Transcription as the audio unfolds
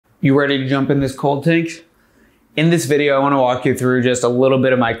You ready to jump in this cold tank? In this video, I want to walk you through just a little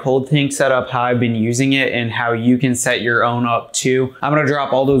bit of my cold tank setup, how I've been using it, and how you can set your own up too. I'm going to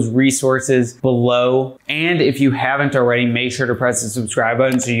drop all those resources below. And if you haven't already, make sure to press the subscribe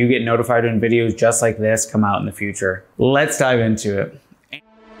button so you get notified when videos just like this come out in the future. Let's dive into it.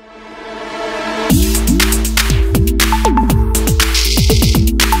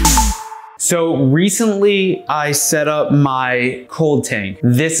 So recently I set up my cold tank.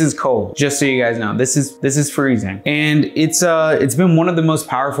 This is cold, just so you guys know. This is freezing. And it's been one of the most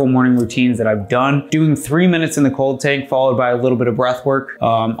powerful morning routines that I've done. Doing 3 minutes in the cold tank followed by a little bit of breath work,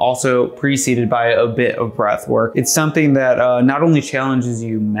 also preceded by a bit of breath work. It's something that not only challenges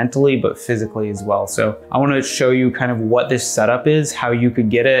you mentally, but physically as well. So I wanna show you kind of what this setup is, how you could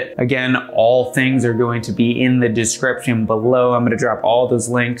get it. Again, all things are going to be in the description below. I'm gonna drop all those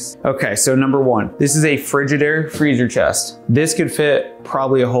links. Okay, so number one, this is a Frigidaire freezer chest. This could fit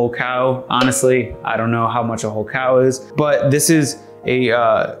probably a whole cow. Honestly, I don't know how much a whole cow is, but this is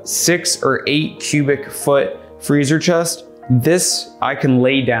a 6 or 8 cubic foot freezer chest. This I can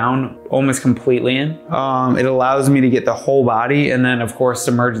lay down almost completely in. It allows me to get the whole body and then of course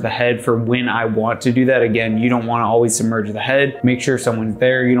submerge the head for when I want to do that. Again, you don't want to always submerge the head. Make sure someone's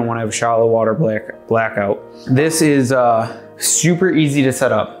there. You don't want to have a shallow water blackout. This is super easy to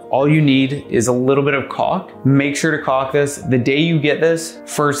set up. All you need is a little bit of caulk. Make sure to caulk this. The day you get this,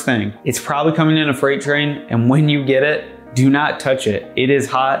 first thing, it's probably coming in a freight train, and when you get it, do not touch it. It is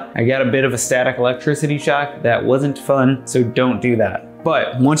hot. I got a bit of a static electricity shock. That wasn't fun, so don't do that.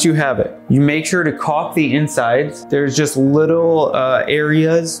 But once you have it, you make sure to caulk the insides. There's just little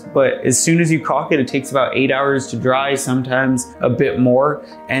areas, but as soon as you caulk it, it takes about 8 hours to dry, sometimes a bit more.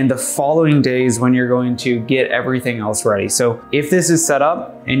 And the following days when you're going to get everything else ready. So if this is set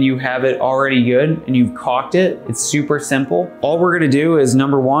up and you have it already good and you've caulked it, it's super simple. All we're gonna do is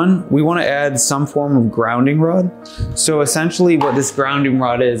number one, we wanna add some form of grounding rod. So essentially what this grounding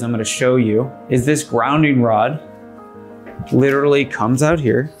rod is, I'm gonna show you, is this grounding rod literally comes out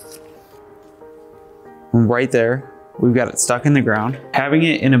here, and right there, we've got it stuck in the ground. Having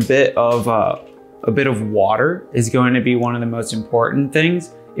it in a bit of water is going to be one of the most important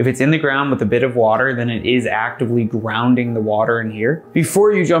things. If it's in the ground with a bit of water, then it is actively grounding the water in here.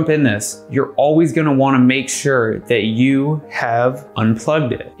 Before you jump in this, you're always gonna wanna make sure that you have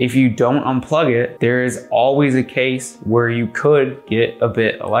unplugged it. If you don't unplug it, there is always a case where you could get a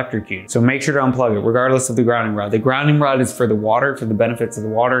bit electrocuted. So make sure to unplug it, regardless of the grounding rod. The grounding rod is for the water, for the benefits of the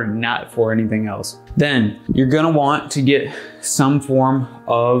water, not for anything else. Then you're gonna want to get some form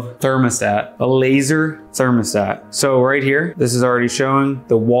of thermostat, a laser thermostat. So right here, this is already showing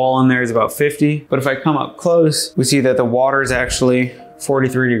the wall in there is about 50, but if I come up close, we see that the water is actually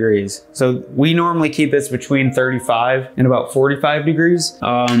 43 degrees. So we normally keep this between 35 and about 45 degrees.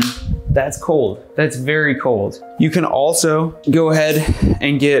 That's cold. That's very cold. You can also go ahead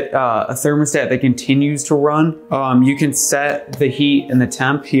and get a thermostat that continues to run. You can set the heat and the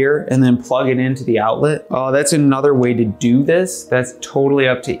temp here and then plug it into the outlet. That's another way to do this. That's totally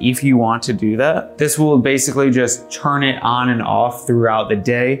up to if you want to do that. This will basically just turn it on and off throughout the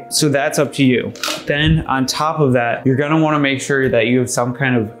day. So that's up to you. Then on top of that, you're gonna wanna make sure that you have some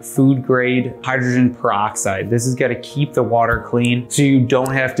kind of food grade hydrogen peroxide. This is gonna keep the water clean so you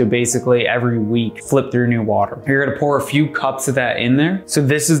don't have to basically every week flip through new water. You're gonna pour a few cups of that in there. So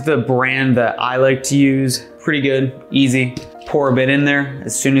this is the brand that I like to use. Pretty good, easy. Pour a bit in there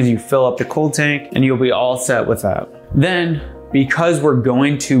as soon as you fill up the cold tank and you'll be all set with that. Then, because we're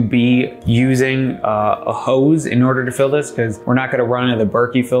going to be using a hose in order to fill this, because we're not gonna run into the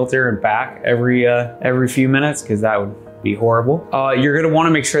Berkey filter and back every few minutes, because that would be horrible. You're gonna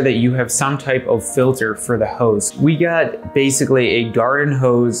wanna make sure that you have some type of filter for the hose. We got basically a garden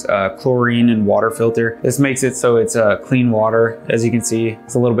hose chlorine and water filter. This makes it so it's clean water. As you can see,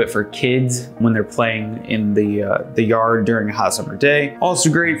 it's a little bit for kids when they're playing in the yard during a hot summer day. Also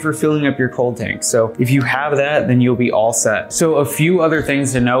great for filling up your cold tank. So if you have that, then you'll be all set. So a few other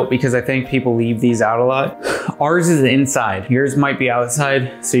things to note, because I think people leave these out a lot. Ours is inside. Yours might be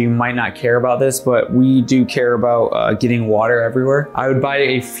outside, so you might not care about this, but we do care about getting water everywhere. I would buy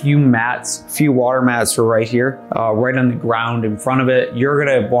a few water mats for right here, right on the ground in front of it. You're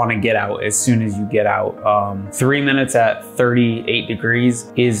gonna wanna get out as soon as you get out. 3 minutes at 38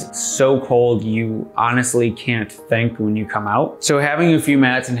 degrees is so cold, you honestly can't think when you come out. So having a few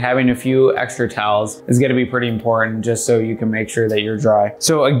mats and having a few extra towels is gonna be pretty important, just so you can make sure that you're dry.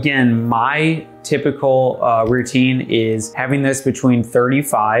 So again, my typical routine is having this between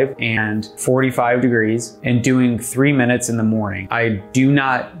 35 and 45 degrees and doing 3 minutes in the morning. I do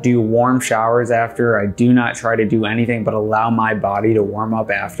not do warm showers after. I do not try to do anything but allow my body to warm up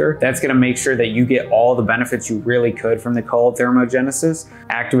after. That's gonna make sure that you get all the benefits you really could from the cold thermogenesis,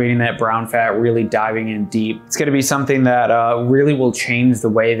 activating that brown fat, really diving in deep. It's gonna be something that really will change the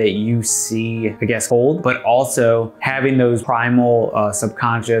way that you see, I guess, cold, but also having those primal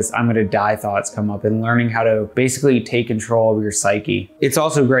subconscious I'm gonna die thoughts come up and learning how to basically take control of your psyche. It's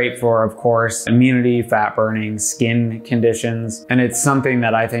also great for, of course, immunity, fat burning, skin conditions, and it's something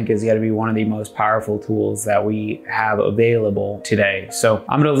that I think is gonna be one of the most powerful tools that we have available today. So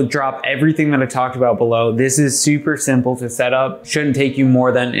I'm gonna drop everything that I talked about below. This is super simple to set up. Shouldn't take you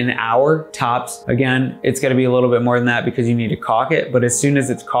more than an hour tops. Again, it's gonna be a little bit more than that because you need to caulk it, but as soon as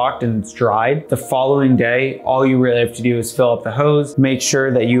it's caulked and it's dried, the following day, all you really have to do is fill up the hose, make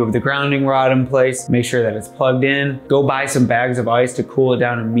sure that you have the grounding rod in place, make sure that it's plugged in, go buy some bags of ice to cool it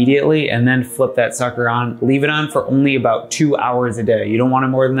down immediately, and then flip that sucker on. Leave it on for only about 2 hours a day. You don't want it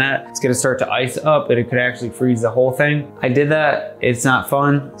more than that. It's gonna start to ice up and it could actually freeze the whole thing. I did that, it's not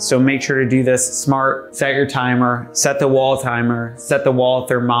fun, so make sure to do this smart. Set your timer, set the wall timer, set the wall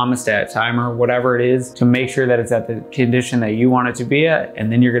thermostat timer, whatever it is, to make sure that it's at the condition that you want it to be at,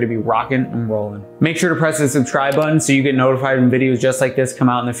 and then you're gonna be rocking and rolling. Make sure to press the subscribe button so you get notified when videos just like this come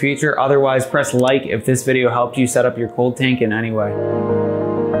out in the future. Otherwise, press like if this video helped you set up your cold tank in any way.